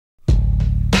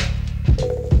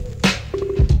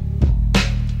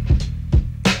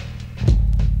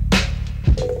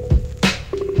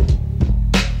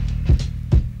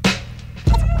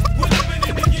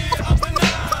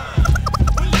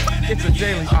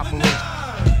operation.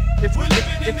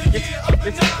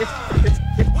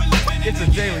 It's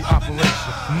a daily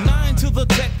operation. 9 to the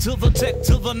tech, to the tech,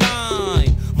 to the 9.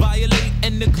 Violate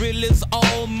and the grill is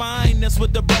all mine. That's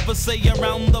what the brothers say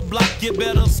around the block. You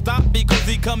better stop because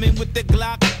he coming with the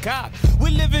Glock cock.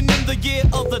 We're living in the year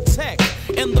of the tech,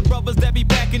 and the brothers that be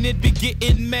packing it be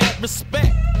getting mad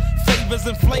respect. Favors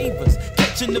and flavors,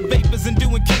 catching the vapors and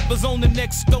doing capers on the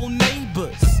next door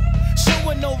neighbors.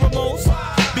 Showing no remorse,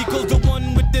 because the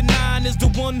one with the 9 is the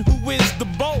one who is the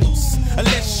boss.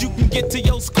 Unless you can get to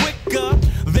yours quicker,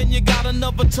 then you got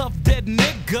another tough dead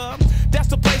nigga. That's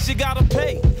the price you gotta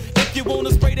pay if you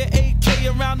wanna spray the AK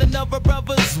around another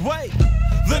brother's way.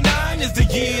 The 9 is the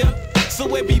year,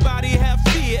 so everybody have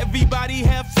fear, everybody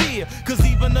have fear. Cause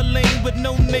even a lame with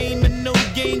no name and no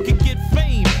game can get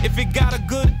fame if it got a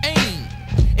good aim.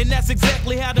 And that's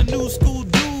exactly how the new school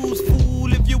do's,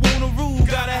 fool. If you wanna rule,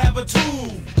 gotta have a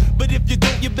tool. But if you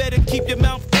don't, you better keep your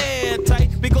mouth airtight,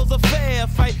 because a fair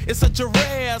fight is such a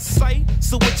rare sight.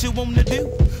 So what you wanna do?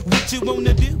 What you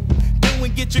wanna do? Go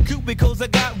and get your crew, because I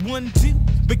got one too.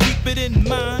 But keep it in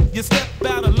mind, you step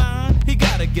out of line, he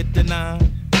gotta get the 9.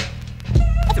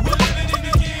 We're living in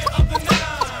the year of the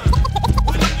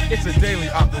 9. It's a daily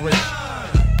operation.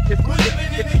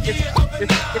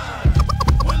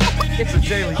 It's a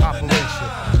daily operation.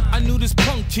 I knew this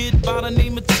punk kid by the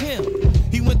name of Tim.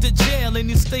 He went to jail and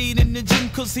he stayed in the gym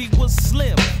cause he was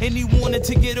slim and he wanted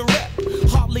to get a rep.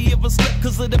 Hardly ever slept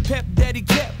cause of the pep that he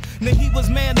kept. Now he was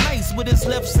mad nice with his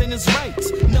lefts and his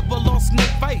rights. Never lost no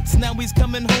fights, now he's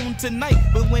coming home tonight.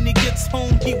 But when he gets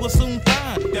home, he will soon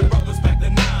find Your brother's back to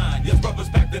 9, your brother's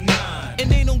back to 9. and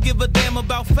they don't give a damn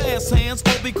about fast hands.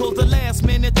 All because the last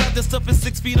man that tried this stuff is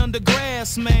 6 feet under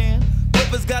grass, man.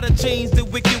 Brothers gotta change their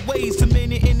wicked ways. Too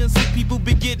many innocent people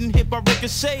be getting hit by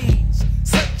ricochets.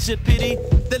 Such a pity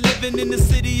that living in the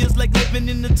city is like living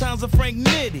in the times of Frank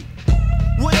Nitty.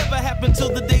 Whatever happened to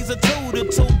the days of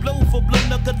toe-to-toe, blow for blow,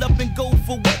 knuckle up and go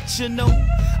for what you know.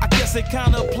 I guess it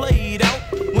kinda played out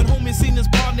when homie seen his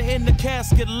partner in the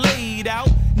casket laid out.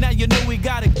 Now you know he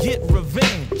gotta get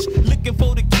revenge, looking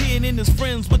for the kid and his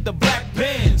friends with the black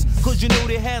bands. Cause you know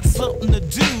they had something to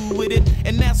do with it,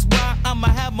 and that's why I'ma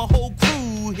have my whole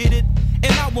crew hit it.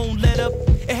 And I won't let up,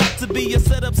 it has to be a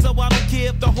setup, so I don't care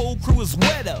if the whole crew is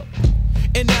wet up.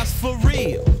 And that's for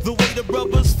real, the way the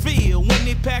brothers feel when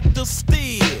they pack the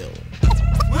steel.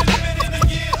 We're living in the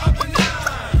year of the 9.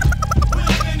 We're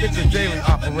living in It's the a daily year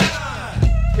of the operation.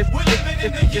 9. We're living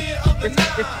in the year of the 9.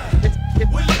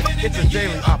 It's a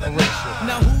daily operation.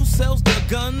 Now who sells the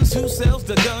guns? Who sells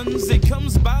the guns? It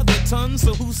comes by the tons,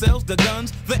 so who sells the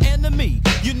guns? The enemy,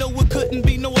 you know it couldn't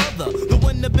be no other. The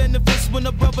one that benefits when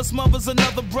a brother smothers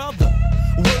another brother.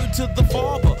 Word to the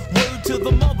father, word to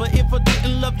the mother. If I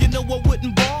didn't love you, no I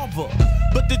wouldn't bother.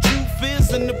 But the truth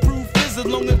is, and the proof is, as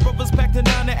long as brothers pack the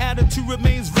 9, the attitude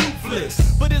remains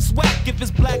ruthless. But it's whack if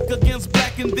it's black against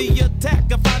black in the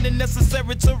attack. I find it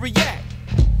necessary to react.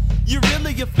 You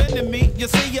really offended me. You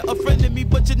say you're a friend of me,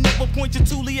 but you never point your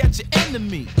toolie at your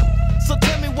enemy. So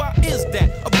tell me, why is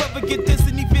that? A brother get this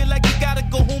and he feel like he gotta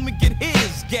go home and get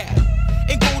his gap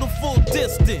and go the full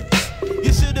distance.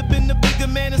 You should have been the bigger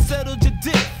man and settled your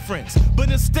difference. But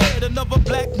instead, another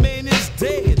black man is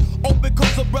dead. All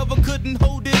because a brother couldn't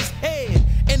hold his head.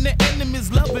 And the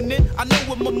enemy's loving it. I know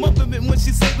what my mother meant when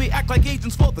she said we act like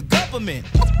agents for the government.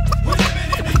 We're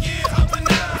living in the year of the 9.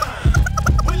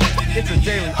 It's a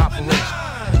daily operation.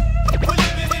 We're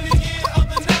living in the year of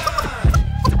the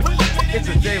 9. We're living in It's a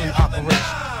the daily year of the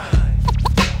operation.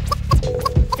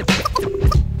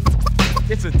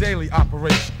 9. It's a daily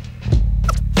operation.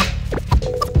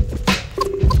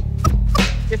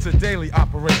 It's a daily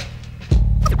operation.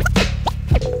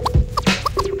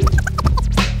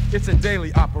 It's a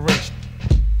daily operation.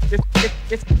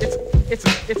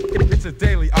 It's a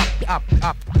daily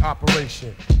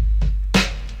operation.